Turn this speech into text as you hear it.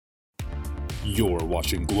You're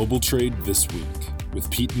watching Global Trade This Week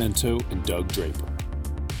with Pete Mento and Doug Draper.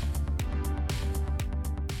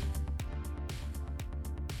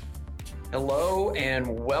 Hello and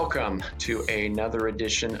welcome to another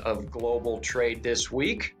edition of Global Trade This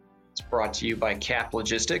Week. It's brought to you by CAP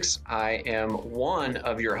Logistics. I am one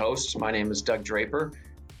of your hosts. My name is Doug Draper.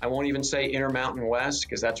 I won't even say Intermountain West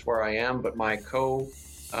because that's where I am, but my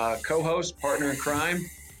co-host, partner in crime,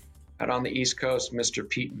 out on the East Coast, Mr.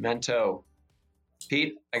 Pete Mento.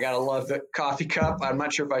 Pete, I gotta love the coffee cup. I'm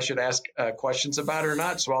not sure if I should ask questions about it or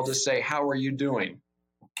not, so I'll just say, how are you doing?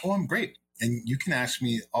 Oh, I'm great. And you can ask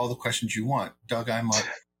me all the questions you want. Doug, I'm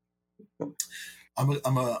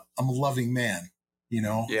a loving man. You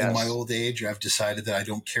know, Yes. In my old age, I've decided that I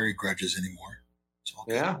don't carry grudges anymore. It's all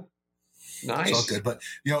good. Yeah. Nice. It's all good. But,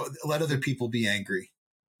 you know, let other people be angry.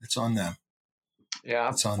 It's on them. Yeah.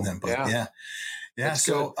 It's on them. But yeah. That's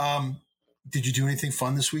so, did you do anything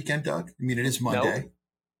fun this weekend, Doug? I mean, it is Monday. Nope.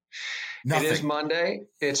 Nothing. It is Monday.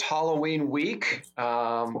 It's Halloween week.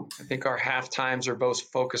 I think our half times are both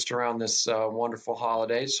focused around this wonderful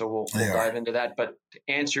holiday, so we'll dive into that. But to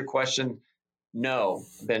answer your question, no,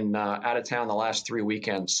 been out of town the last 3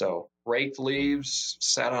 weekends. So raked leaves,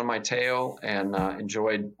 sat on my tail, and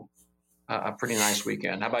enjoyed a pretty nice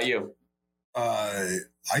weekend. How about you? I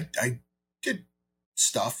did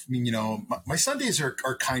stuff. I mean, you know, my Sundays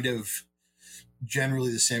are kind of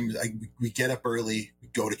generally the same. We get up early, we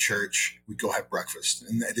go to church, we go have breakfast,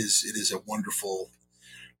 and it is a wonderful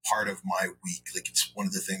part of my week. Like, it's one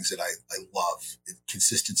of the things that I love, the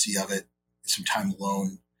consistency of it. Some time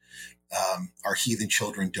alone. Our heathen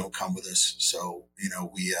children don't come with us, so you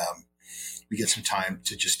know we get some time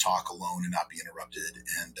to just talk alone and not be interrupted,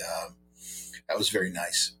 and that was very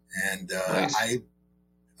nice. And Nice. I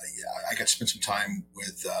got to spend some time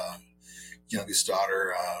with youngest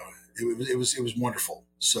daughter. It was wonderful.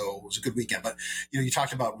 So it was a good weekend. But you know, you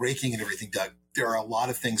talked about raking and everything, Doug. There are a lot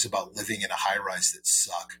of things about living in a high rise that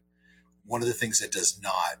suck. One of the things that does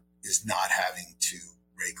not is not having to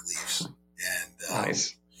rake leaves and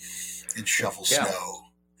Nice. and shovel Yeah.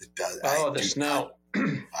 snow. That does. Oh, the snow.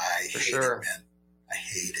 I For hate sure. it, man. I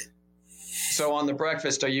hate it. So on the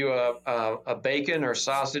breakfast, are you a bacon or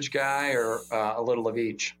sausage guy, or a little of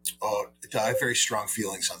each? Oh, I have very strong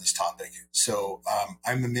feelings on this topic. So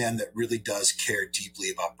I'm a man that really does care deeply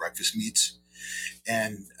about breakfast meats,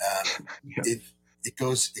 and Yeah. it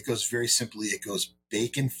goes very simply. It goes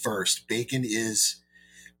bacon first. Bacon is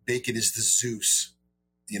the Zeus.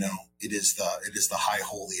 You know, it is the high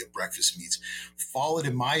holy of breakfast meats. Followed,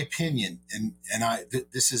 in my opinion, and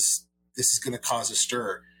this is going to cause a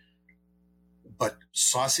stir, but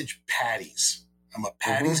sausage patties. I'm a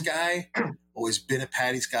patties guy. Always been a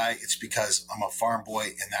patties guy. It's because I'm a farm boy,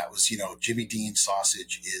 and that was, you know, Jimmy Dean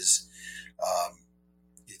sausage is,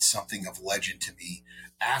 it's something of legend to me.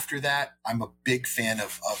 After that, I'm a big fan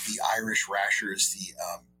of the Irish rashers,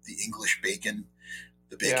 the English bacon,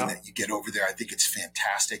 the bacon that you get over there. I think it's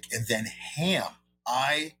fantastic. And then ham.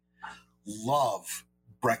 I love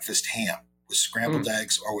breakfast ham with scrambled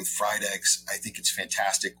eggs or with fried eggs. I think it's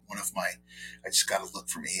fantastic. I just got to look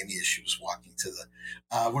from Amy as she was walking to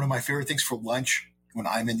one of my favorite things for lunch when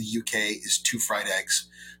I'm in the UK is 2 fried eggs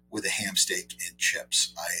with a ham steak and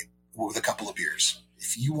chips. With a couple of beers.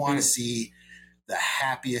 If you want to see the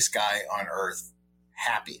happiest guy on earth,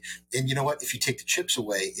 happy. And you know what? If you take the chips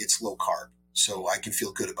away, it's low carb. So I can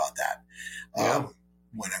feel good about that.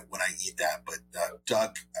 When I eat that. But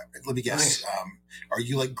Doug, let me guess. Nice. Are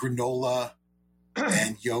you like granola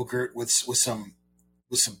and yogurt with some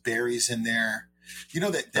berries in there? You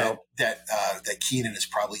know that Keenan is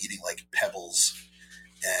probably eating like pebbles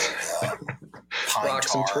and pine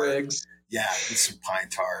Rocks tar. and twigs. Yeah, with some pine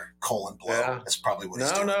tar, colon blow. Yeah. That's probably what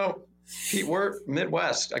he's doing. No. Pete, we're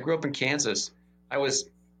Midwest. I grew up in Kansas. I was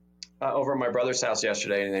over at my brother's house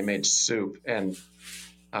yesterday, and they made soup. And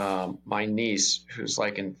my niece, who's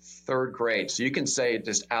like in 3rd grade, so you can say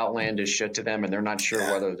just outlandish shit to them, and they're not sure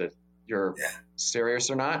whether you're serious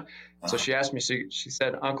or not. So she asked me, she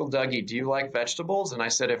said, "Uncle Dougie, do you like vegetables?" And I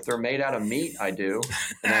said, "If they're made out of meat, I do."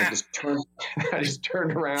 And I just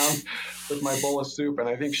turned around with my bowl of soup, and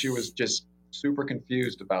I think she was just super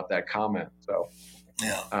confused about that comment. So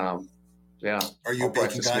yeah. Are you a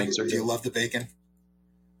bacon guy? Do you love the bacon?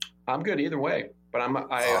 I'm good either way, but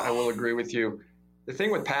I will agree with you. The thing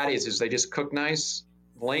with patties is they just cook nice.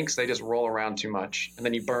 Links, they just roll around too much, and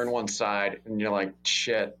then you burn one side, and you're like,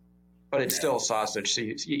 shit. But it's still sausage, so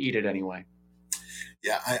you eat it anyway.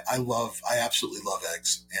 Yeah, I absolutely love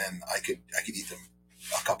eggs, and I could eat them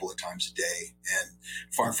a couple of times a day. And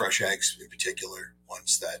farm fresh eggs in particular,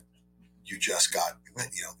 ones that you just got,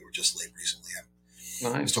 you know, they were just laid recently.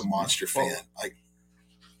 Nice. Just a monster fan.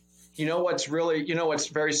 What's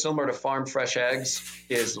very similar to farm fresh eggs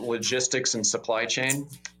is logistics and supply chain.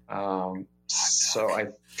 So I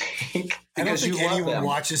think I don't think anyone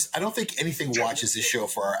watches. I don't think anything watches this show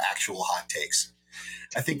for our actual hot takes.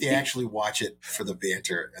 I think they actually watch it for the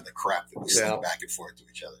banter and the crap that we send back and forth to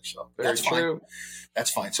each other. So that's fine.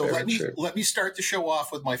 That's fine. So let me start the show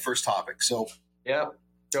off with my first topic. So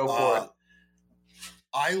go for it.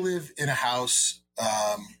 I live in a house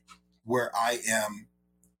where I am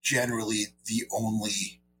generally the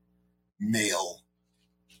only male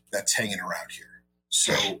that's hanging around here.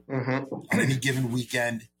 So on any given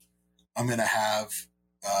weekend, I'm going to have,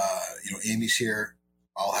 Amy's here.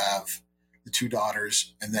 I'll have the two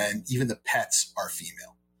daughters, and then even the pets are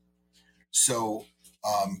female. So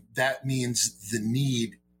that means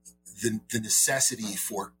the necessity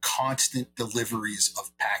for constant deliveries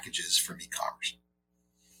of packages from e-commerce.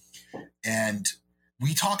 And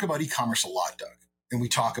we talk about e-commerce a lot, Doug, and we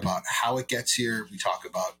talk about how it gets here. We talk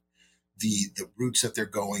about the routes that they're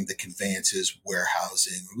going, the conveyances,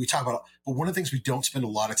 warehousing. We talk about, but one of the things we don't spend a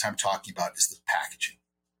lot of time talking about is the packaging.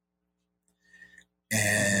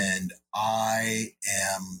 And I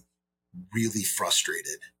am really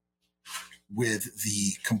frustrated with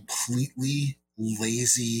the completely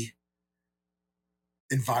lazy,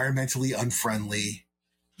 environmentally unfriendly,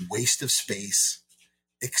 waste of space,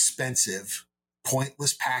 expensive,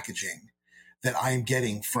 pointless packaging that I am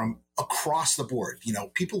getting from across the board.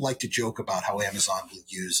 People like to joke about how Amazon will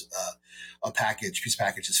use a piece of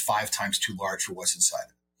package is 5 times too large for what's inside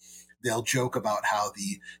it. They'll joke about how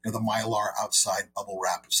the Mylar outside bubble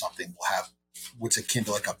wrap of something will have what's akin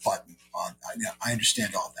to like a button on. I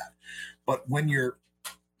understand all of that. But when you're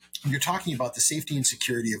talking about the safety and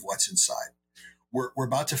security of what's inside, we're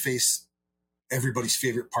about to face everybody's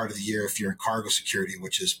favorite part of the year if you're in cargo security,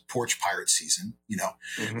 which is porch pirate season.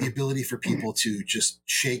 The ability for people to just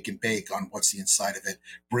shake and bake on what's the inside of it,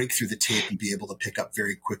 break through the tape and be able to pick up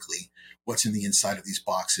very quickly what's in the inside of these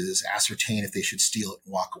boxes, ascertain if they should steal it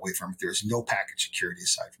and walk away from it. There's no package security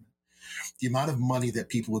aside from it. The amount of money that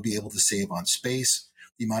people would be able to save on space,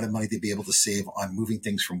 the amount of money they'd be able to save on moving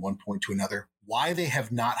things from one point to another, why they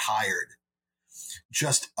have not hired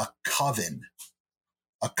just a coven,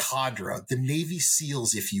 a cadre, the Navy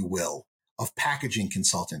SEALs, if you will, of packaging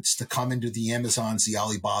consultants to come into the Amazons, the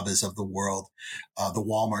Alibabas of the world, the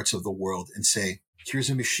Walmarts of the world, and say,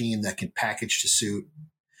 here's a machine that can package to suit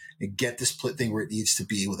and get this thing where it needs to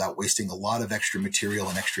be without wasting a lot of extra material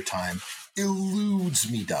and extra time,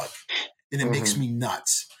 eludes me, Doug. And it makes me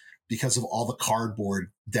nuts because of all the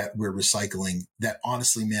cardboard that we're recycling that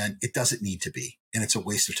honestly, man, it doesn't need to be. And it's a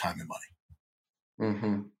waste of time and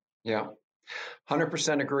money. Yeah.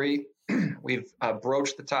 100% agree. We've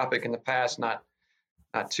broached the topic in the past, not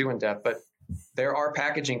too in depth, but there are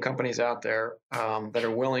packaging companies out there that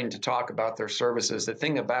are willing to talk about their services. The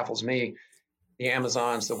thing that baffles me, the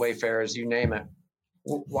Amazons, the Wayfarers, you name it,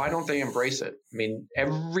 why don't they embrace it? I mean,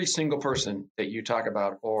 every single person that you talk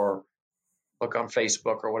about or look on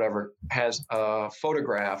Facebook or whatever has a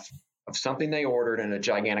photograph of something they ordered in a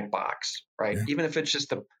gigantic box, right? Yeah. Even if it's just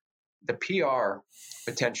the PR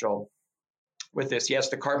potential with this. Yes,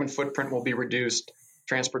 the carbon footprint will be reduced.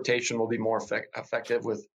 Transportation will be more effective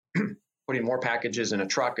with putting more packages in a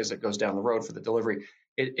truck as it goes down the road for the delivery.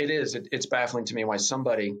 It's baffling to me why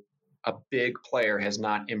a big player, has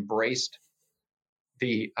not embraced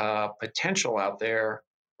the potential out there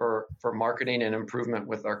for marketing and improvement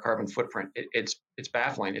with our carbon footprint. It's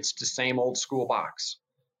baffling. It's the same old school box.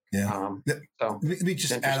 Yeah. Let me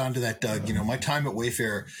just add on to that, Doug. My time at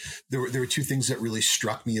Wayfair, there were two things that really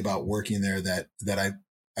struck me about working there that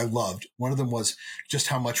I loved. One of them was just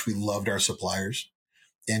how much we loved our suppliers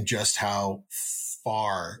and just how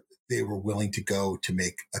far they were willing to go to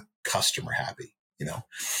make a customer happy,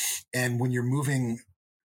 And when you're moving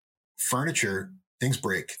furniture, things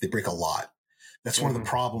break. They break a lot. That's one of the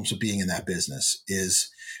problems of being in that business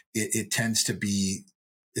is it tends to be,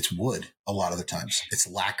 it's wood a lot of the times. It's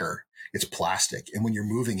lacquer. It's plastic. And when you're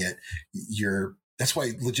moving it, that's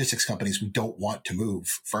why logistics companies, we don't want to move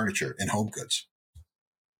furniture and home goods.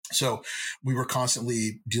 So we were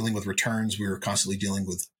constantly dealing with returns. We were constantly dealing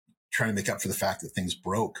with trying to make up for the fact that things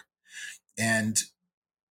broke. And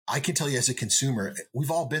I can tell you as a consumer,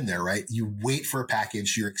 we've all been there, right? You wait for a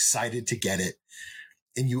package, you're excited to get it,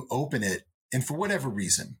 and you open it. And for whatever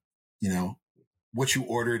reason, what you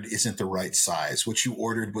ordered isn't the right size. What you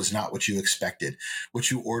ordered was not what you expected.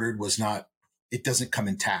 What you ordered was not, it doesn't come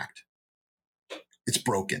intact. It's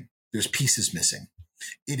broken. There's pieces missing.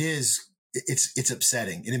 It's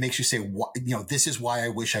upsetting. And it makes you say, this is why I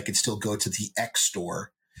wish I could still go to the X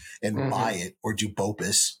store and buy it or do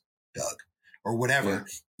BOPUS, Doug, or whatever,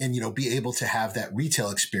 and, be able to have that retail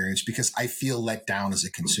experience, because I feel let down as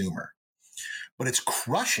a consumer. But it's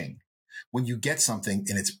crushing when you get something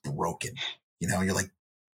and it's broken. You're like,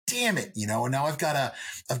 damn it, and now I've got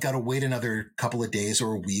to wait another couple of days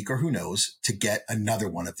or a week or who knows to get another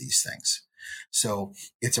one of these things. So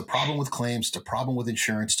it's a problem with claims, it's a problem with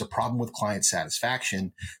insurance, it's a problem with client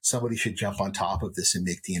satisfaction. Somebody should jump on top of this and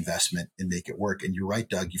make the investment and make it work. And you're right,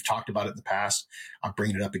 Doug, you've talked about it in the past. I'm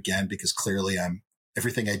bringing it up again because clearly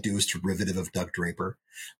everything I do is derivative of Doug Draper.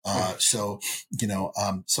 So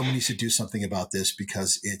someone needs to do something about this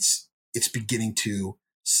because it's beginning to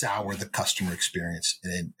sour the customer experience,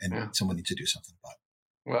 and someone needs to do something about it.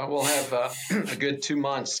 Well, we'll have a good 2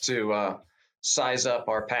 months to size up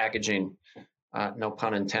our packaging. No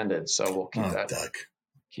pun intended. So we'll keep that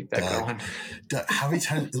going. Doug, how many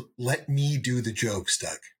times? Let me do the jokes,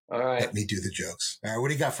 Doug. All right. Let me do the jokes. All right. What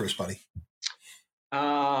do you got for us, buddy?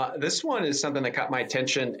 This one is something that caught my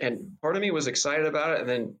attention, and part of me was excited about it. And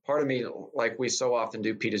then part of me, like we so often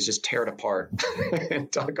do, Pete, is just tear it apart and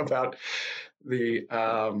talk about the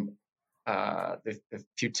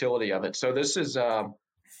futility of it. So this is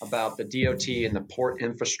about the DOT and the Port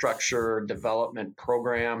Infrastructure Development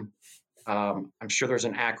Program. I'm sure there's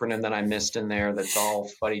an acronym that I missed in there that's all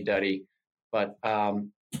fuddy-duddy. But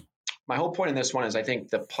my whole point in this one is I think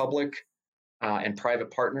the public and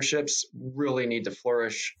private partnerships really need to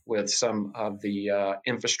flourish with some of the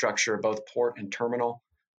infrastructure, both port and terminal,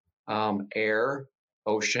 air,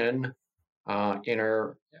 ocean,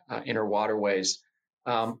 inner waterways.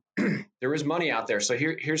 There is money out there. So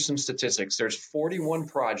here's some statistics. There's 41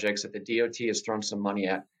 projects that the DOT has thrown some money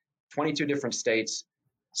at, 22 different states,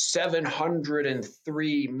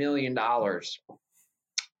 $703 million.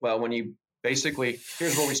 Well, when you basically,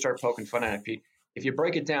 here's where we start poking fun at it, Pete. If you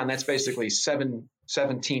break it down, that's basically $17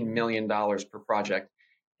 million per project.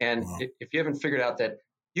 And if you haven't figured out that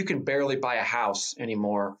you can barely buy a house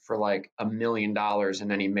anymore for like $1 million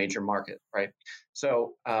in any major market, right?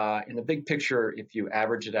 So in the big picture, if you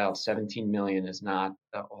average it out, 17 million is not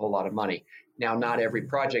a whole lot of money. Now, not every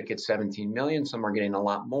project gets 17 million. Some are getting a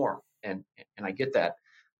lot more, and I get that.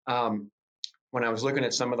 When I was looking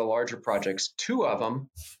at some of the larger projects, 2 of them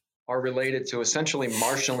are related to essentially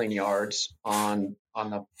marshaling yards on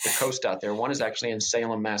the coast out there. One is actually in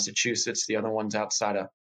Salem, Massachusetts. The other one's outside of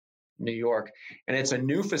New York. And it's a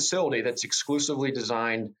new facility that's exclusively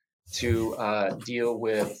designed to deal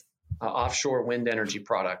with offshore wind energy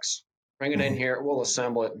products. Bring it in here, we'll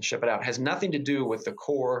assemble it and ship it out. It has nothing to do with the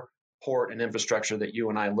core port and infrastructure that you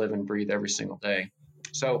and I live and breathe every single day.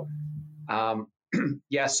 So,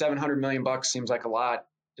 yeah, $700 million seems like a lot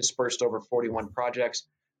dispersed over 41 projects.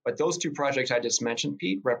 But those 2 projects I just mentioned,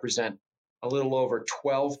 Pete, represent a little over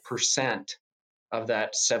 12% of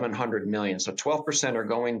that 700 million. So 12% are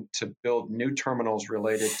going to build new terminals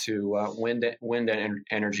related to wind and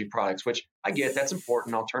energy products, which I get. That's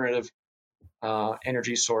important. Alternative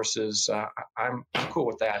energy sources. I'm cool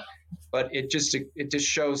with that. But it just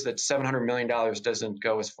shows that $700 million doesn't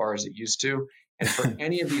go as far as it used to. And for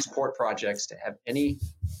any of these port projects to have any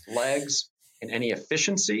legs and any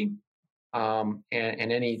efficiency and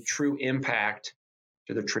any true impact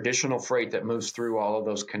to the traditional freight that moves through all of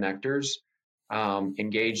those connectors,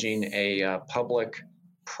 engaging a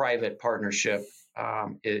public-private partnership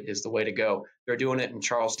is the way to go. They're doing it in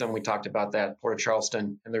Charleston. We talked about that, Port of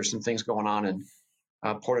Charleston, and there's some things going on in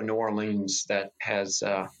Port of New Orleans that has,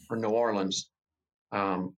 or New Orleans,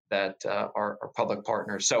 that are public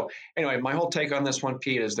partners. So anyway, my whole take on this one,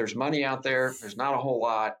 Pete, is there's money out there. There's not a whole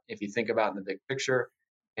lot if you think about it in the big picture,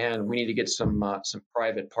 and we need to get some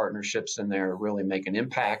private partnerships in there to really make an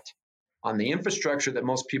impact on the infrastructure that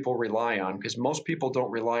most people rely on, because most people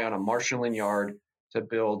don't rely on a marshaling yard to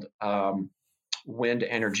build wind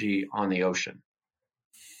energy on the ocean.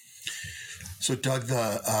 So, Doug,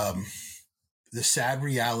 the sad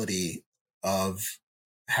reality of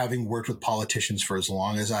having worked with politicians for as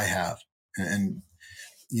long as I have, and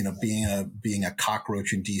being a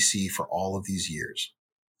cockroach in DC for all of these years,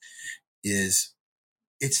 is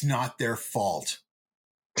it's not their fault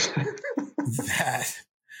that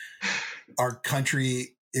our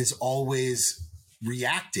country is always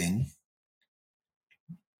reacting,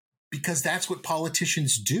 because that's what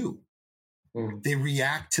politicians do. Mm. They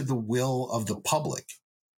react to the will of the public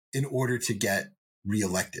in order to get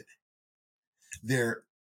reelected. They're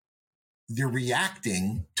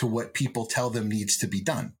reacting to what people tell them needs to be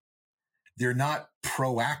done. They're not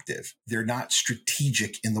proactive. They're not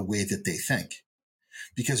strategic in the way that they think,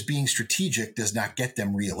 because being strategic does not get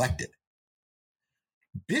them reelected.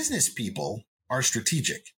 Business people are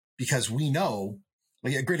strategic because we know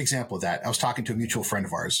Like a great example of that. I was talking to a mutual friend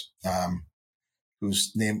of ours,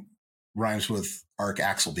 whose name rhymes with Ark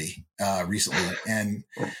Axelby, recently. And,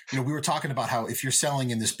 we were talking about how if you're selling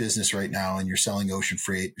in this business right now and you're selling ocean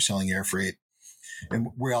freight, you're selling air freight, and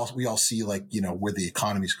we all see like, where the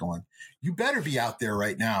economy's going, you better be out there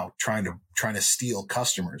right now trying to steal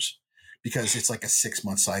customers, because it's like a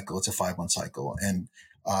 6-month cycle. It's a 5-month cycle. And,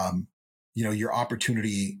 your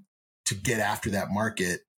opportunity to get after that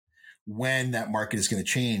market, when that market is going to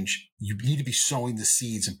change, you need to be sowing the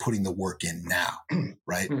seeds and putting the work in now,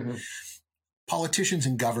 right? Mm-hmm. Politicians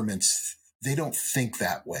and governments, they don't think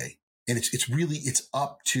that way. And it's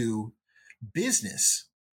up to business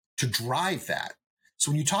to drive that.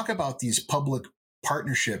 So when you talk about these public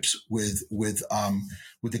partnerships with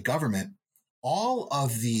the government, all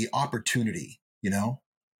of the opportunity,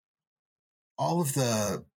 all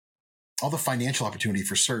the financial opportunity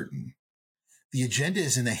for certain, the agenda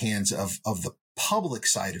is in the hands of the public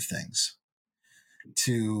side of things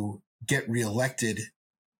to get reelected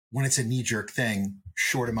when it's a knee-jerk thing,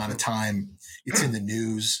 short amount of time, it's in the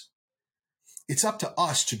news. It's up to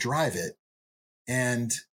us to drive it,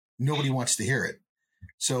 and nobody wants to hear it.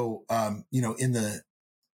 So, I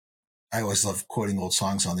always love quoting old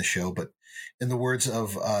songs on the show, but in the words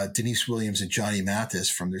of Denise Williams and Johnny Mathis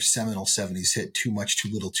from their seminal 70s hit, Too Much, Too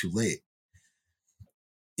Little, Too Late,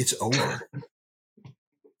 it's over.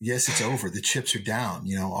 Yes, it's over. The chips are down.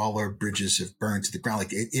 All our bridges have burned to the ground.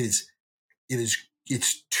 Like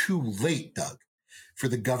it's too late, Doug, for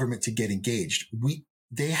the government to get engaged.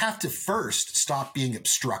 They have to first stop being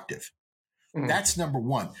obstructive. Mm-hmm. That's number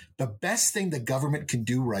one. The best thing the government can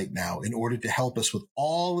do right now in order to help us with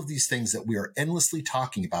all of these things that we are endlessly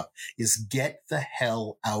talking about is get the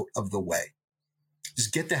hell out of the way.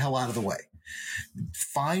 Just get the hell out of the way.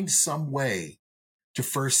 Find some way to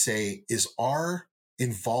first say, is our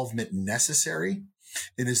involvement necessary?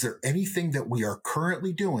 And is there anything that we are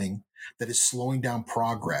currently doing that is slowing down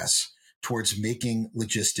progress towards making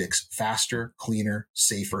logistics faster, cleaner,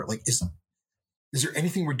 safer? Like, is there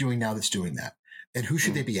anything we're doing now that's doing that? And who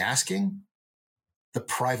should they be asking? The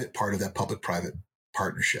private part of that public-private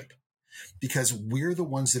partnership. Because we're the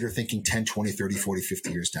ones that are thinking 10, 20, 30, 40,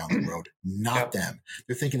 50 years down the road, not them.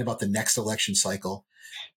 They're thinking about the next election cycle,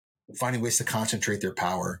 finding ways to concentrate their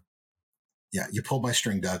power. Yeah, you pulled my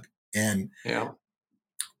string, Doug. And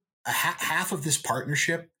half of this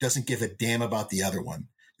partnership doesn't give a damn about the other one,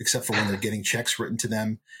 except for when they're getting checks written to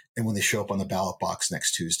them and when they show up on the ballot box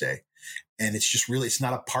next Tuesday. And it's just really, it's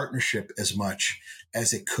not a partnership as much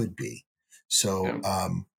as it could be. So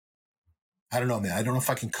I don't know, man. I don't know if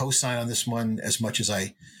I can co-sign on this one as much as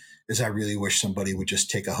I really wish somebody would just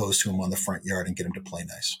take a hose to him on the front yard and get him to play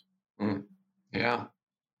nice. Mm. Yeah.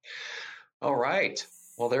 All right.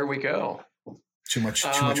 Well, there we go. Too much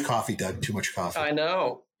coffee, Doug. Too much coffee. I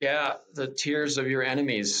know. Yeah. The tears of your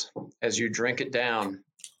enemies as you drink it down.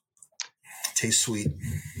 Tastes sweet.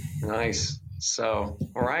 Nice. So,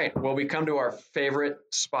 all right. Well, we come to our favorite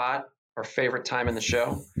spot, our favorite time in the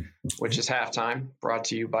show, which is halftime, brought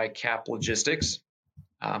to you by Cap Logistics.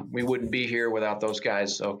 We wouldn't be here without those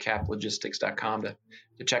guys, so caplogistics.com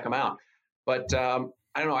to check them out. But I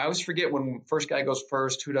don't know. I always forget when first guy goes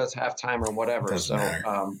first, who does halftime or whatever. Doesn't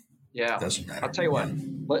matter. Yeah. Doesn't matter. I'll tell you what.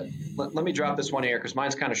 Let me drop this one here because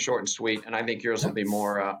mine's kind of short and sweet, and I think yours will be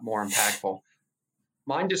more impactful.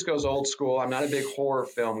 Mine just goes old school. I'm not a big horror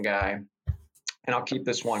film guy, and I'll keep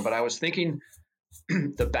this one. But I was thinking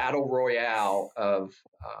the battle royale of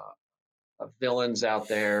villains out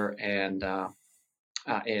there and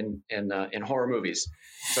in horror movies.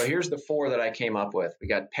 So here's the four that I came up with. We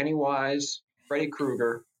got Pennywise, Freddy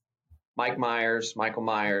Krueger, Michael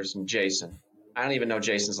Myers, and Jason. I don't even know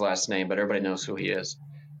Jason's last name, but everybody knows who he is.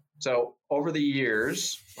 So over the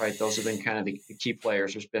years, right, those have been kind of the key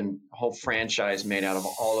players. There's been a whole franchise made out of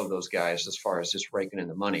all of those guys as far as just raking in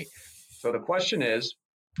the money. So the question is,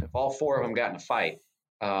 if all four of them got in a fight,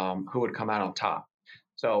 who would come out on top?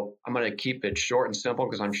 So I'm going to keep it short and simple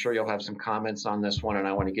because I'm sure you'll have some comments on this one, and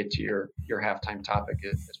I want to get to your halftime topic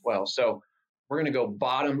as well. So we're going to go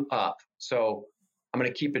bottom up. So I'm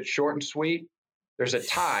going to keep it short and sweet. There's a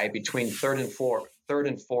tie between third and fourth,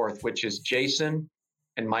 which is Jason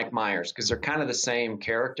and Mike Myers, because they're kind of the same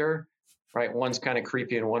character, right? One's kind of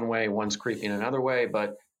creepy in one way, one's creepy in another way,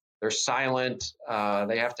 but they're silent.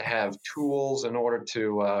 They have to have tools in order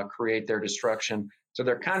to create their destruction. So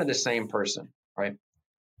they're kind of the same person, right?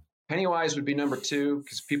 Pennywise would be number two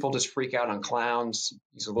because people just freak out on clowns.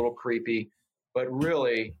 He's a little creepy, but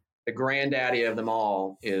really the granddaddy of them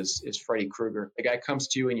all is Freddy Krueger. The guy comes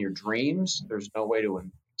to you in your dreams. There's no way to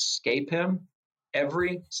escape him.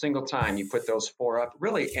 every single time you put those four up,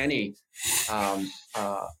 really any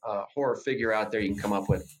horror figure out there you can come up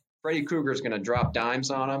with, Freddy Krueger is going to drop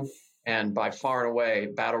dimes on them. And by far and away,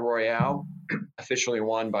 Battle Royale officially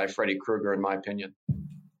won by Freddy Krueger, in my opinion.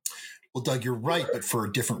 Well, Doug, you're right, but for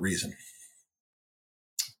a different reason.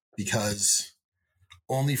 Because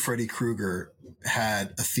only Freddy Krueger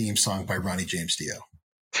had a theme song by Ronnie James Dio.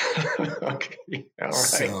 Okay. All right.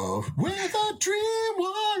 So, we're the Dream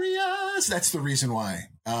Warriors. That's the reason why.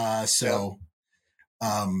 And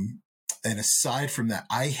aside from that,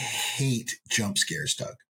 I hate jump scares,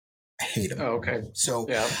 Doug. I hate them. Oh, okay. So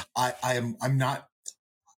I'm not.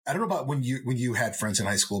 I don't know about when you had friends in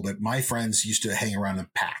high school, but my friends used to hang around in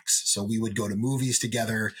packs. So we would go to movies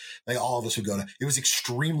together. Like all of us would go to. It was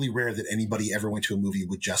extremely rare that anybody ever went to a movie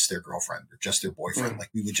with just their girlfriend or just their boyfriend. Like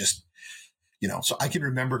we would just, So I can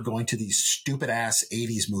remember going to these stupid ass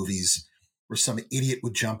 80s movies where some idiot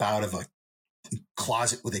would jump out of a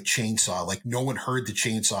closet with a chainsaw. Like no one heard the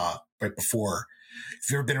chainsaw right before. If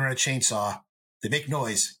you've ever been around a chainsaw, they make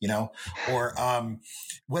noise, or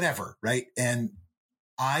whatever, right? And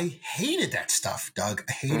I hated that stuff, Doug.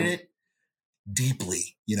 I hated it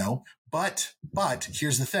deeply, But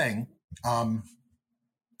here's the thing.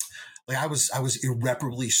 Like I was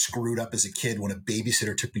irreparably screwed up as a kid when a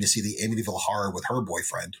babysitter took me to see the Amityville Horror with her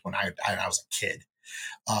boyfriend when I was a kid.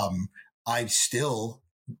 I still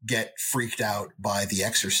get freaked out by The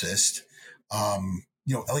Exorcist.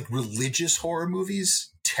 Like religious horror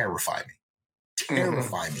movies terrify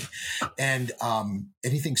me. And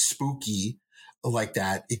anything spooky like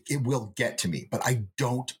that, it will get to me. But I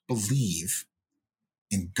don't believe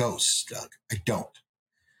in ghosts, Doug. I don't.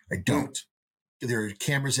 There are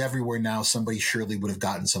cameras everywhere now. Somebody surely would have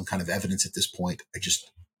gotten some kind of evidence at this point.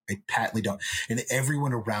 I patently don't. And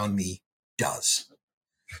everyone around me does.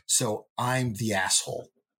 So I'm the asshole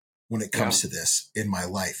when it comes to this in my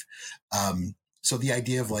life. So the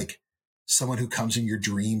idea of like someone who comes in your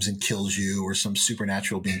dreams and kills you or some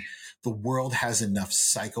supernatural being, the world has enough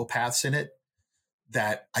psychopaths in it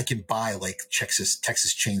that I can buy like Texas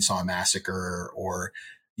Chainsaw Massacre or,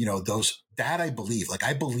 those that I believe. Like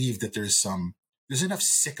I believe that there's enough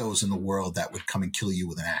sickos in the world that would come and kill you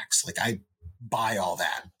with an axe. Like I buy all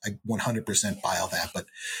that. I 100% buy all that. But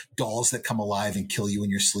dolls that come alive and kill you in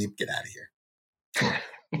your sleep, get out of here.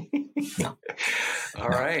 No. All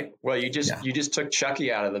right. Well, you just took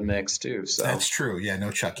Chucky out of the mix too. So that's true. Yeah, no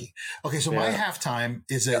Chucky. Okay, so my halftime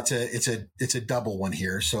is it's a double one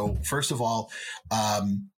here. So first of all,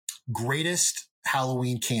 greatest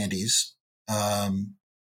Halloween candies.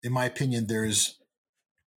 In my opinion, there's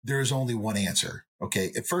only one answer.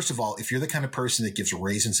 Okay. First of all, if you're the kind of person that gives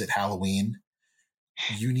raisins at Halloween,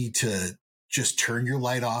 you need to just turn your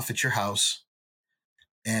light off at your house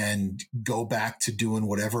and go back to doing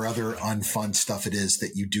whatever other unfun stuff it is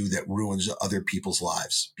that you do that ruins other people's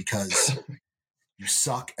lives, because you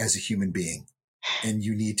suck as a human being and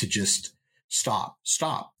you need to just stop.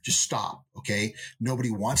 Okay.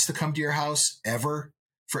 Nobody wants to come to your house ever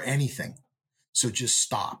for anything. So just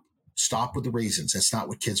stop with the raisins. That's not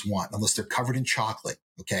what kids want unless they're covered in chocolate.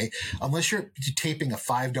 Okay. Unless you're taping a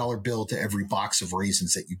 $5 bill to every box of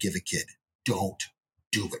raisins that you give a kid, don't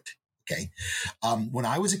do it. Okay. When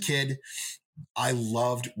I was a kid, I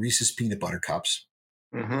loved Reese's peanut butter cups.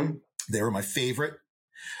 Mm-hmm. They were my favorite.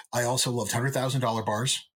 I also loved $100,000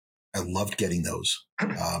 bars. I loved getting those.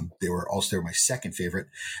 They were my second favorite.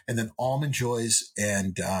 And then Almond Joys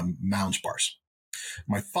and Mounds bars.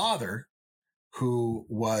 My father, who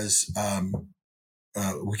was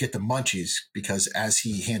would get the munchies because as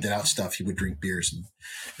he handed out stuff, he would drink beers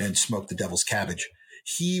and smoke the devil's cabbage.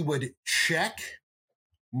 He would check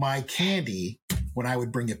my candy when I would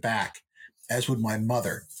bring it back, as would my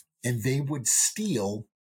mother, and they would steal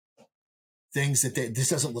things that this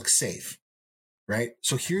doesn't look safe, right?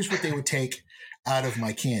 So here's what they would take out of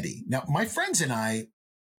my candy. Now, my friends and I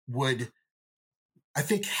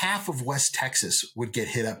think half of West Texas would get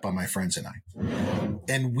hit up by my friends and I,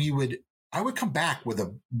 and I would come back with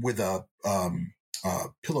a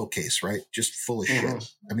pillowcase, right? Just full of shit.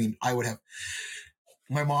 I mean,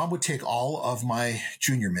 my mom would take all of my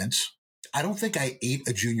Junior Mints. I don't think I ate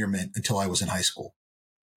a Junior Mint until I was in high school.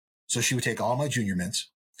 So she would take all my Junior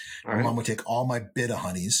Mints. My mom would take all my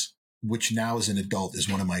Bit-O-Honeys, which now as an adult is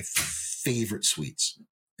one of my favorite sweets.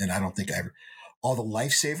 And I don't think all the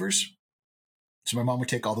Lifesavers. So my mom would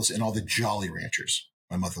take all those and all the Jolly Ranchers.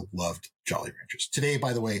 My mother loved Jolly Ranchers. Today,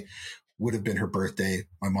 by the way, would have been her birthday.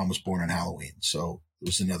 My mom was born on Halloween. So it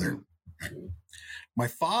was another. My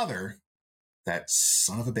father, that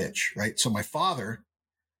son of a bitch, right? So my father,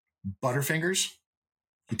 Butterfingers,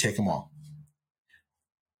 he'd take them all.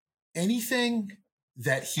 Anything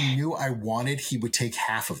that he knew I wanted, he would take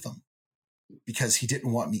half of them because he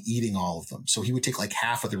didn't want me eating all of them. So he would take like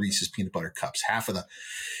half of the Reese's peanut butter cups,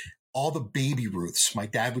 all the Baby Ruths. My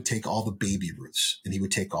dad would take all the Baby Ruths and he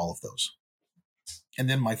would take all of those. And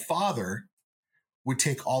then my father would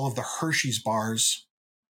take all of the Hershey's bars.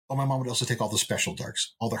 Oh, my mom would also take all the Special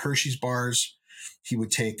Darks, all the Hershey's bars. He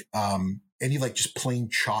would take any like just plain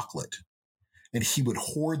chocolate, and he would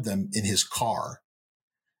hoard them in his car,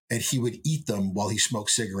 and he would eat them while he smoked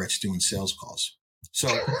cigarettes doing sales calls. So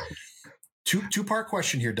two-part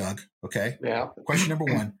question here, Doug. Okay. Yeah. Question number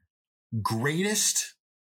one, greatest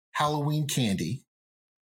Halloween candy,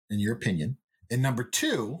 in your opinion. And number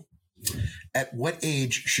two, at what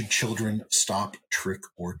age should children stop trick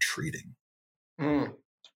or treating?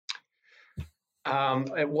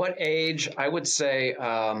 At what age? I would say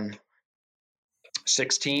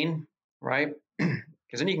 16, right?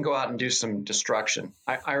 Because then you can go out and do some destruction.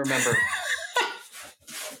 I remember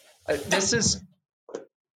this is,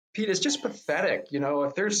 Pete, it's just pathetic. You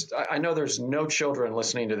know, I know there's no children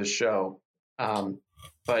listening to the show,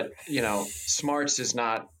 but, you know, smarts is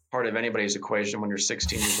not part of anybody's equation when you're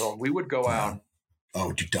 16 years old. We would go out.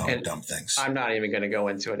 Oh, do dumb things. I'm not even going to go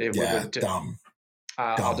into it. Dumb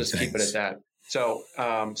I'll just things. keep it at that. So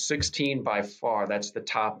 16 by far, that's the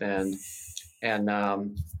top end. And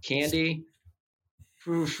candy,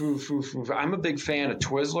 I'm a big fan of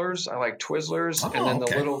Twizzlers. I like Twizzlers. And then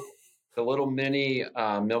the little mini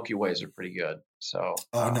Milky Ways are pretty good. So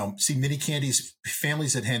no, see, mini candies,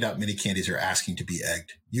 families that hand out mini candies are asking to be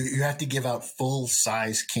egged. You have to give out full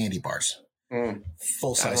size candy bars.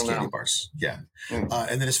 Full size candy bars. Yeah.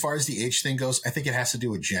 And then as far as the age thing goes, I think it has to do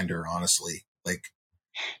with gender, honestly. Like,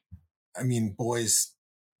 I mean, boys,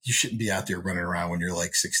 you shouldn't be out there running around when you're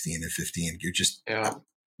like 16 and 15. You're just,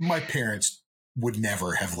 my parents would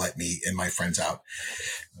never have let me and my friends out.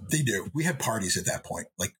 They do. We had parties at that point.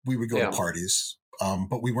 Like, we would go to parties,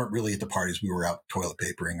 but we weren't really at the parties. We were out toilet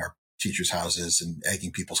papering our teachers' houses and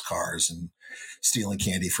egging people's cars and stealing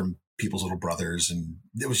candy from people's little brothers. And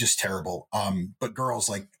it was just terrible. But girls,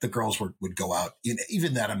 like the girls would go out.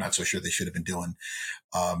 Even that, I'm not so sure they should have been doing.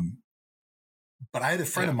 But I had a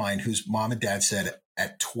friend of mine whose mom and dad said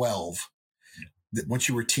at 12 that once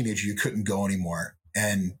you were a teenager, you couldn't go anymore.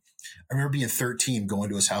 And I remember being 13, going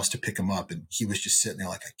to his house to pick him up, and he was just sitting there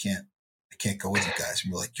like, I can't go with you guys.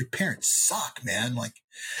 And we're like, your parents suck, man. Like,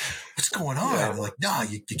 what's going on? They're like, no,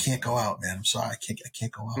 you can't go out, man. I'm sorry. I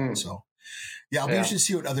can't go out. So I'll be interested to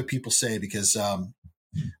see what other people say, because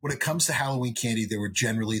when it comes to Halloween candy, there were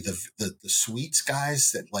generally the sweets guys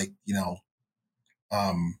that like, you know,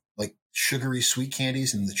 like sugary sweet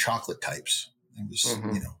candies and the chocolate types. It was,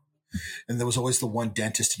 you know, and there was always the one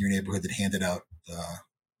dentist in your neighborhood that handed out,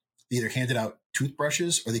 either handed out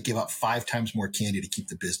toothbrushes or they give out 5 times more candy to keep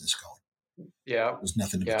the business going. Yeah. There's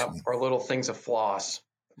nothing in between. Or little things of floss.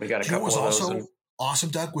 We got a couple of those. Also awesome,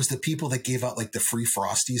 Doug, was the people that gave out like the free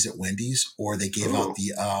Frosties at Wendy's, or they gave out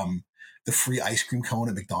the free ice cream cone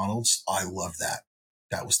at McDonald's. I love that.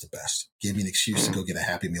 That was the best. Gave me an excuse to go get a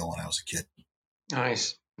Happy Meal when I was a kid.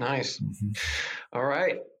 Nice. All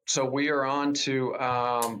right. So we are on to,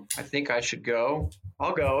 I think I should go.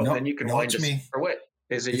 I'll go, and then you can it's me. Or what?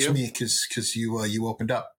 Is it it's you? It's me, because you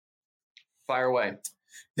opened up. Fire away.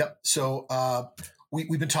 Yep. So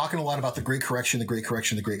we've been talking a lot about the Great Correction,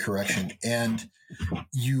 and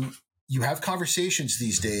you have conversations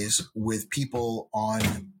these days with people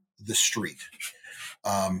on the street.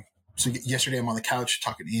 So yesterday I'm on the couch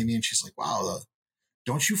talking to Amy, and she's like, wow,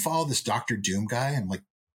 don't you follow this Dr. Doom guy? And I'm like,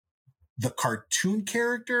 the cartoon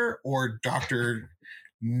character or Dr.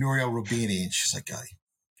 Nouriel Roubini? And she's like,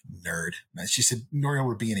 nerd. And she said, Nouriel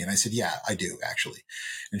Roubini. And I said, yeah, I do actually.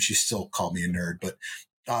 And she still called me a nerd. But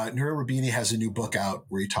Nouriel Roubini has a new book out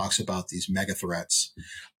where he talks about these mega threats.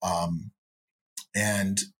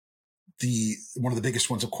 And one of the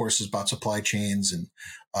biggest ones, of course, is about supply chains. And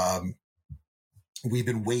we've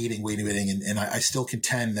been waiting. And I still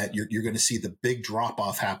contend that you're going to see the big drop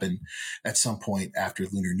off happen at some point after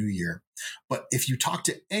Lunar New Year. But if you talk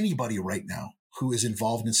to anybody right now who is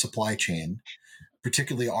involved in supply chain,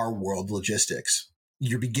 particularly our world logistics,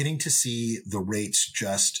 you're beginning to see the rates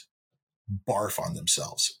just barf on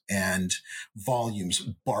themselves and volumes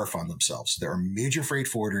barf on themselves. There are major freight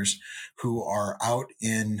forwarders who are out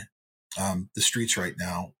in the streets right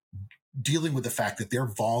now dealing with the fact that their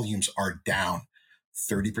volumes are down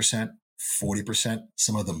 30%, 40%,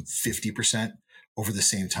 some of them 50% over the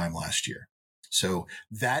same time last year. So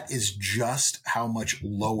that is just how much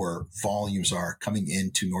lower volumes are coming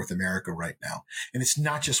into North America right now. And it's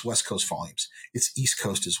not just West Coast volumes, it's East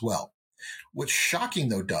Coast as well. What's shocking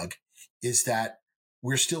though, Doug, is that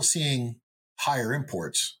we're still seeing higher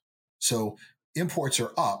imports. So imports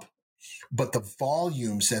are up, but the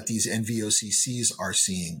volumes that these NVOCCs are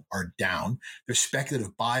seeing are down. Their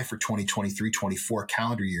speculative buy for 2023, 24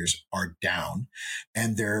 calendar years are down,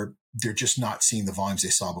 and they're just not seeing the volumes they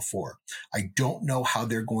saw before. I don't know how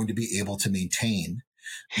they're going to be able to maintain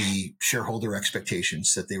the shareholder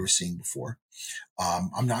expectations that they were seeing before.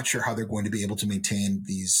 I'm not sure how they're going to be able to maintain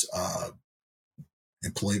these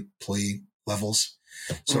employee levels.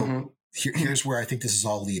 So here's where I think this is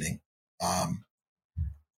all leading.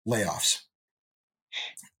 Layoffs.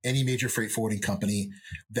 Any major freight forwarding company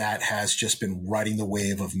that has just been riding the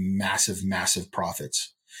wave of massive, massive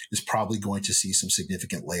profits is probably going to see some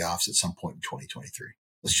significant layoffs at some point in 2023.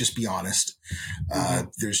 Let's just be honest.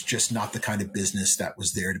 There's just not the kind of business that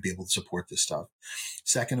was there to be able to support this stuff.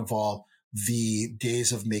 Second of all, the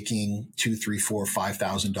days of making $2,000, $3,000,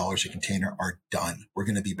 $4,000, $5,000 a container are done. We're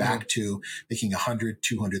going to be back to making 100,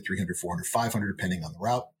 200, 300, 400, 500, depending on the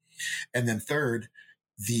route. And then third,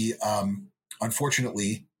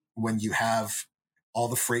 unfortunately, when you have all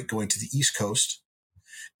the freight going to the East Coast,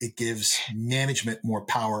 it gives management more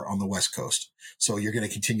power on the West Coast. So you're going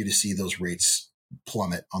to continue to see those rates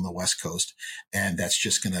plummet on the West Coast. And that's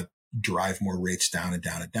just going to drive more rates down and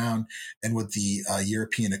down and down. And with the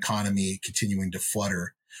European economy continuing to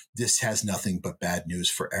flutter, this has nothing but bad news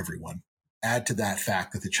for everyone. Add to that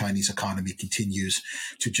fact that the Chinese economy continues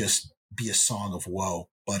to just be a song of woe,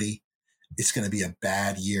 buddy. It's going to be a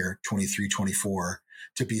bad year, 23, 24,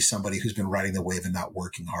 to be somebody who's been riding the wave and not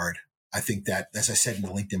working hard. I think that, as I said in the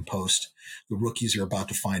LinkedIn post, the rookies are about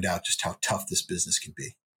to find out just how tough this business can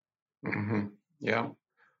be. Yeah.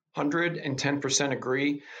 110%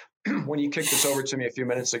 agree. When you kicked this over to me a few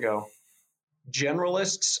minutes ago,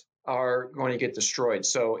 generalists are going to get destroyed.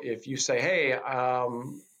 So if you say, hey,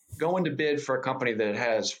 going to bid for a company that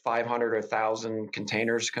has 500 or 1,000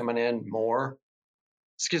 containers coming in more,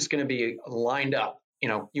 it's just going to be lined up. You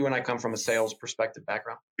know, you and I come from a sales perspective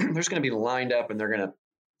background. There's going to be lined up and they're going to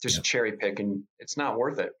just cherry pick, and it's not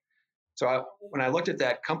worth it. So when I looked at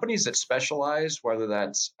that, companies that specialize, whether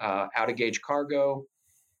that's out of gauge cargo,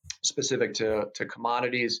 specific to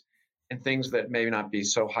commodities, and things that may not be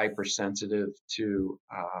so hypersensitive to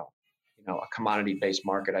a commodity-based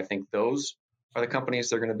market, I think those are the companies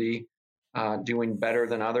that are going to be doing better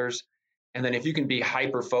than others. And then if you can be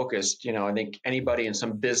hyper-focused, I think anybody in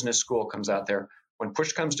some business school comes out there, when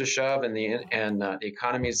push comes to shove and the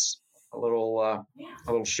economy's a little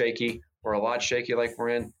shaky, or a lot shaky like we're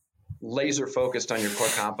in, laser focused on your core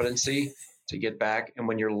competency to get back. And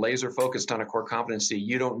when you're laser focused on a core competency,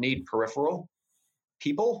 you don't need peripheral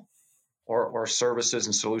people or services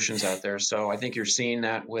and solutions out there. So I think you're seeing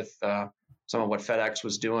that with some of what FedEx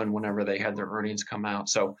was doing whenever they had their earnings come out.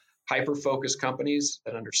 So hyper-focused companies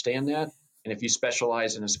that understand that. And if you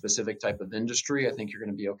specialize in a specific type of industry, I think you're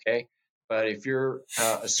going to be okay. But if you're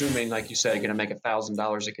assuming, like you said, you're going to make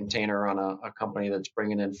 $1,000 a container on a company that's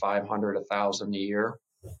bringing in 500, 1,000 a year,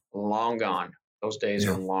 long gone. Those days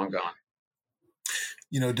are long gone.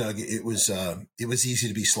 Doug, it was easy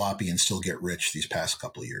to be sloppy and still get rich these past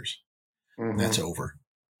couple of years. That's over.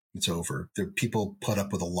 It's over. People put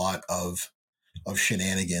up with a lot of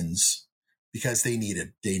shenanigans because they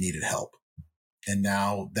needed help. And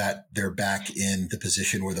now that they're back in the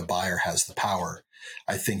position where the buyer has the power,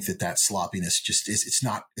 I think that sloppiness just it's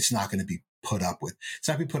not going to be put up with. It's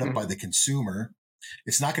not going to be put up by the consumer.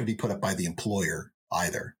 It's not going to be put up by the employer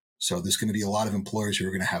either. So there's going to be a lot of employers who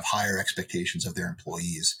are going to have higher expectations of their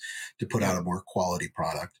employees to put out a more quality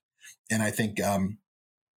product. And I think, I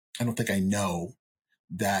don't think I know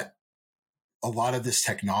that a lot of this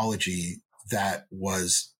technology that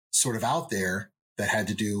was sort of out there that had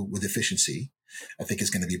to do with efficiency, I think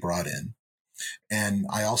is going to be brought in. And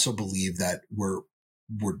I also believe that we're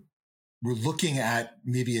looking at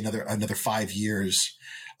maybe another 5 years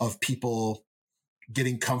of people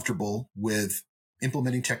getting comfortable with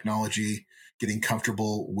implementing technology, getting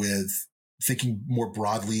comfortable with thinking more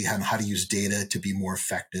broadly on how to use data to be more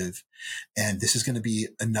effective. And this is going to be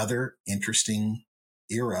another interesting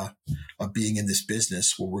era of being in this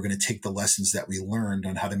business where we're going to take the lessons that we learned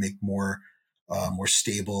on how to make more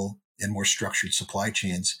stable and more structured supply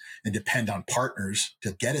chains and depend on partners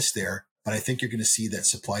to get us there. But I think you're going to see that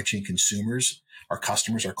supply chain consumers, our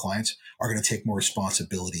customers, our clients, are going to take more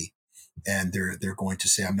responsibility. And they're going to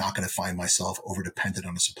say, I'm not going to find myself over dependent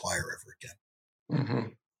on a supplier ever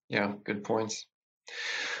again. Yeah, good points.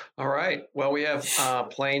 All right. Well, we have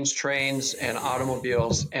planes, trains, and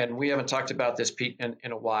automobiles, and we haven't talked about this, Pete,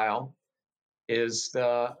 in a while, is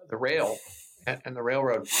the rail and the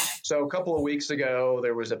railroad. So a couple of weeks ago,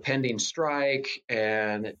 there was a pending strike,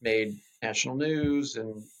 and it made national news,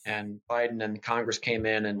 and Biden and Congress came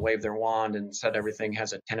in and waved their wand and said everything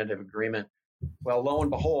has a tentative agreement. Well, lo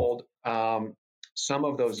and behold, some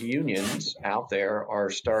of those unions out there are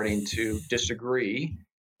starting to disagree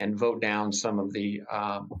and vote down some of the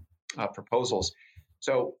proposals.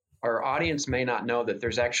 So our audience may not know that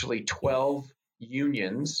there's actually 12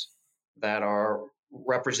 unions that are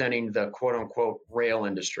representing the quote unquote rail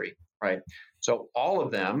industry, right? So all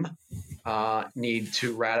of them need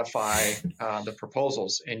to ratify the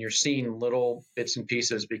proposals, and you're seeing little bits and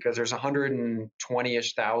pieces because there's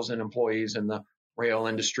 120-ish thousand employees in the rail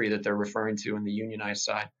industry that they're referring to in the unionized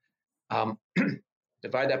side.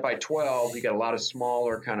 Divide that by 12, you get a lot of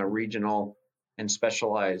smaller kind of regional and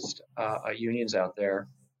specialized unions out there.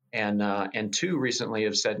 And two recently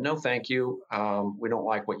have said, no, thank you. We don't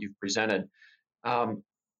like what you've presented.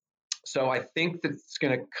 So I think that it's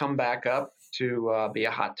going to come back up to be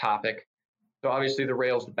a hot topic. So obviously the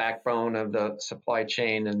rail is the backbone of the supply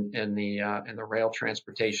chain and the rail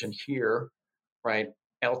transportation here, right?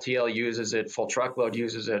 LTL uses it, full truckload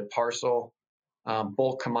uses it, parcel,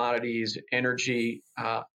 bulk commodities, energy.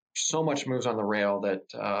 So much moves on the rail that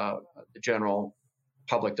the general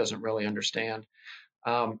public doesn't really understand.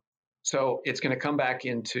 So it's going to come back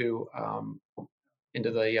into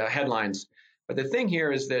the headlines. But the thing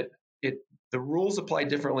here is that the rules apply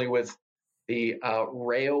differently with the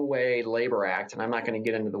Railway Labor Act, and I'm not going to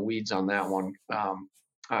get into the weeds on that one.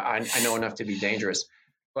 I know enough to be dangerous.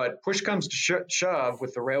 But push comes to shove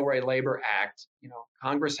with the Railway Labor Act.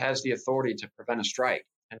 Congress has the authority to prevent a strike,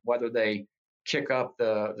 and whether they kick up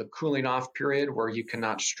the cooling off period where you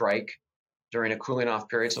cannot strike during a cooling off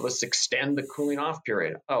period. So let's extend the cooling off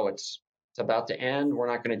period. Oh, it's about to end. We're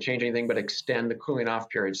not going to change anything but extend the cooling off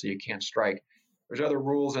period so you can't strike. There's other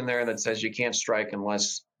rules in there that says you can't strike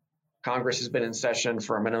unless Congress has been in session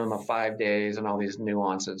for a minimum of 5 days and all these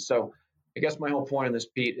nuances. So I guess my whole point in this,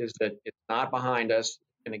 Pete, is that it's not behind us. It's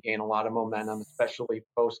going to gain a lot of momentum, especially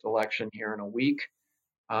post-election here in a week.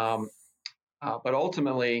 But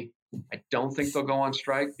ultimately, I don't think they'll go on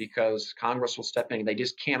strike because Congress will step in. They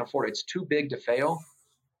just can't afford it. It's too big to fail.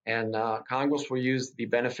 And Congress will use the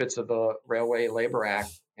benefits of the Railway Labor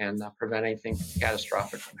Act and prevent anything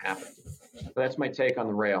catastrophic from happening. So that's my take on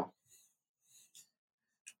the rail.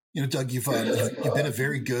 Doug, you've been a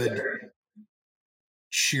very good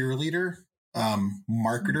cheerleader,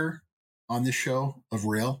 marketer on this show of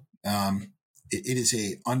rail. It's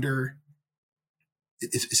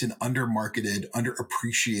an undermarketed,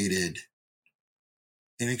 underappreciated,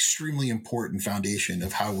 and extremely important foundation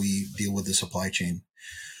of how we deal with the supply chain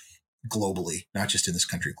globally, not just in this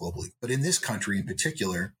country, globally. But in this country in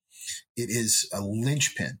particular, it is a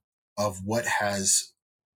linchpin of what has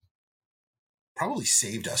probably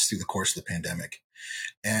saved us through the course of the pandemic,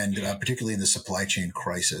 and particularly in the supply chain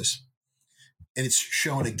crisis. And it's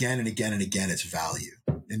shown again and again and again its value.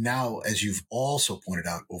 And now, as you've also pointed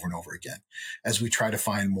out over and over again, as we try to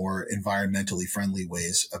find more environmentally friendly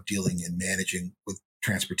ways of dealing and managing with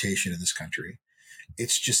transportation in this country,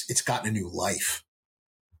 it's gotten a new life.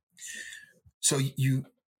 So you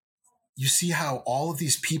see how all of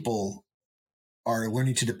these people are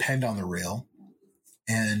learning to depend on the rail,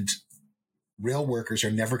 and rail workers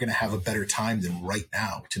are never going to have a better time than right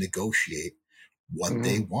now to negotiate what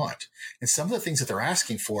they want. And some of the things that they're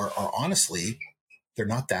asking for are honestly, they're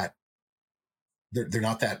not that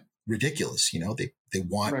ridiculous. They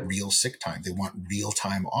want real sick time. They want real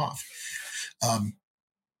time off.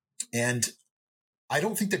 And I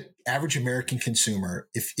don't think the average American consumer,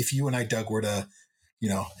 if you and I, Doug, were to,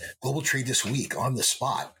 Global Trade this week on the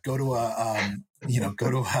spot, go to a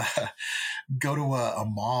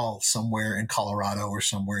mall somewhere in Colorado or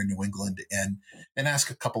somewhere in New England and ask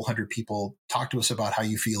a couple hundred people, talk to us about how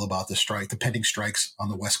you feel about the pending strikes on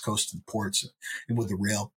the West Coast and ports and with the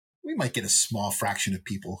rail. We might get a small fraction of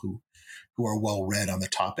people who are well read on the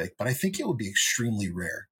topic, but I think it would be extremely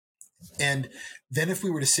rare. And then if we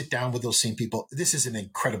were to sit down with those same people, this is an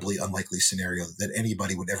incredibly unlikely scenario that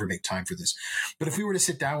anybody would ever make time for this. But if we were to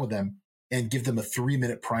sit down with them and give them a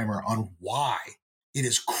 3-minute primer on why it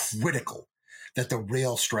is critical that the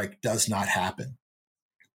rail strike does not happen,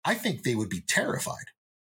 I think they would be terrified.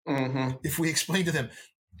 If we explain to them,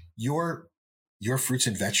 your fruits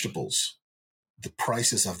and vegetables, the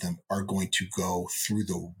prices of them are going to go through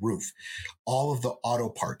the roof. All of the auto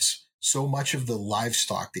parts, so much of the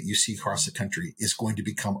livestock that you see across the country is going to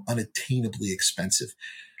become unattainably expensive.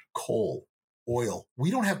 Coal, oil. We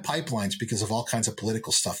don't have pipelines because of all kinds of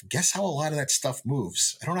political stuff. Guess how a lot of that stuff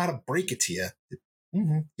moves? I don't know how to break it to you.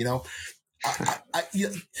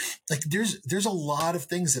 There's a lot of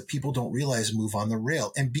things that people don't realize move on the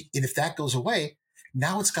rail. And if that goes away,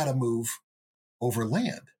 Now it's got to move over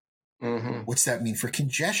land. Mm-hmm. What's that mean for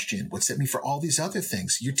congestion? What's that mean for all these other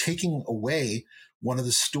things? You're taking away one of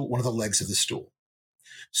the legs of the stool.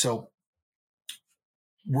 So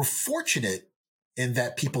we're fortunate in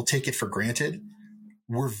that people take it for granted.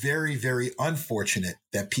 We're very, very unfortunate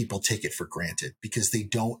that people take it for granted because they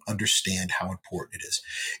don't understand how important it is.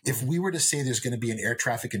 If we were to say there's going to be an air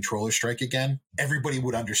traffic controller strike again, everybody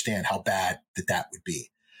would understand how bad that would be.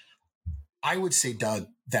 I would say, Doug,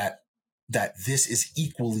 that this is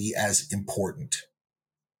equally as important.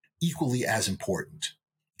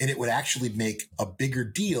 And it would actually make a bigger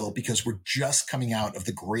deal because we're just coming out of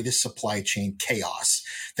the greatest supply chain chaos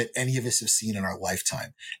that any of us have seen in our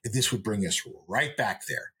lifetime. This would bring us right back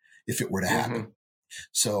there if it were to happen. Mm-hmm.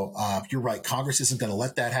 So you're right. Congress isn't going to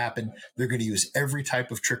let that happen. They're going to use every type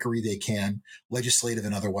of trickery they can, legislative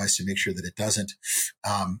and otherwise, to make sure that it doesn't.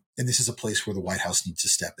 And this is a place where the White House needs to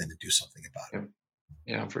step in and do something about it.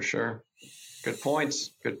 Yeah, for sure. Good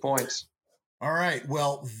points. All right.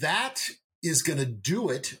 Well, that is going to do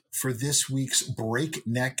it for this week's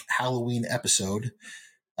Breakneck Halloween episode.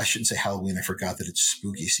 I shouldn't say Halloween. I forgot that it's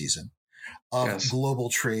spooky season of Global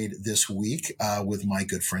Trade this week with my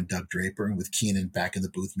good friend Doug Draper and with Keenan back in the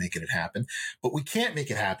booth making it happen. But we can't make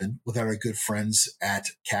it happen without our good friends at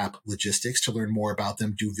Cap Logistics. To learn more about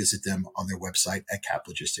them, do visit them on their website at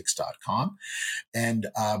caplogistics.com. And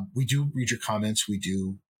we do read your comments. We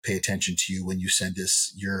do pay attention to you when you send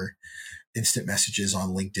us your instant messages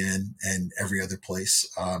on LinkedIn and every other place.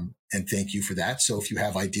 And thank you for that. So if you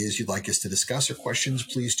have ideas you'd like us to discuss or questions,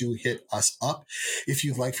 please do hit us up. If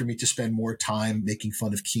you'd like for me to spend more time making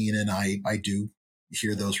fun of Keenan, I do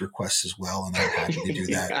hear those requests as well. And I'm happy to do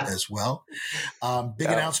that as well. Big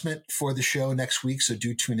announcement for the show next week. So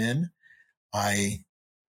do tune in. I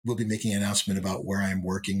will be making an announcement about where I'm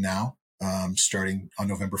working now. Starting on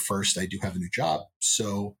November 1st, I do have a new job.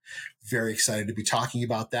 So very excited to be talking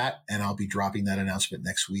about that. And I'll be dropping that announcement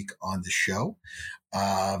next week on the show.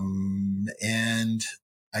 And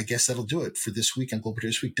I guess that'll do it for this week on Global Trade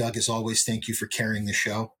This Week. Doug, as always, thank you for carrying the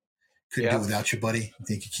show. Couldn't do it without you, buddy.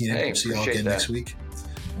 Thank you, Keenan. Hey, we'll see you all again next week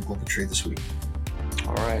on Global Trade This Week.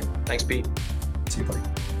 All right. Thanks, Pete. See you, buddy.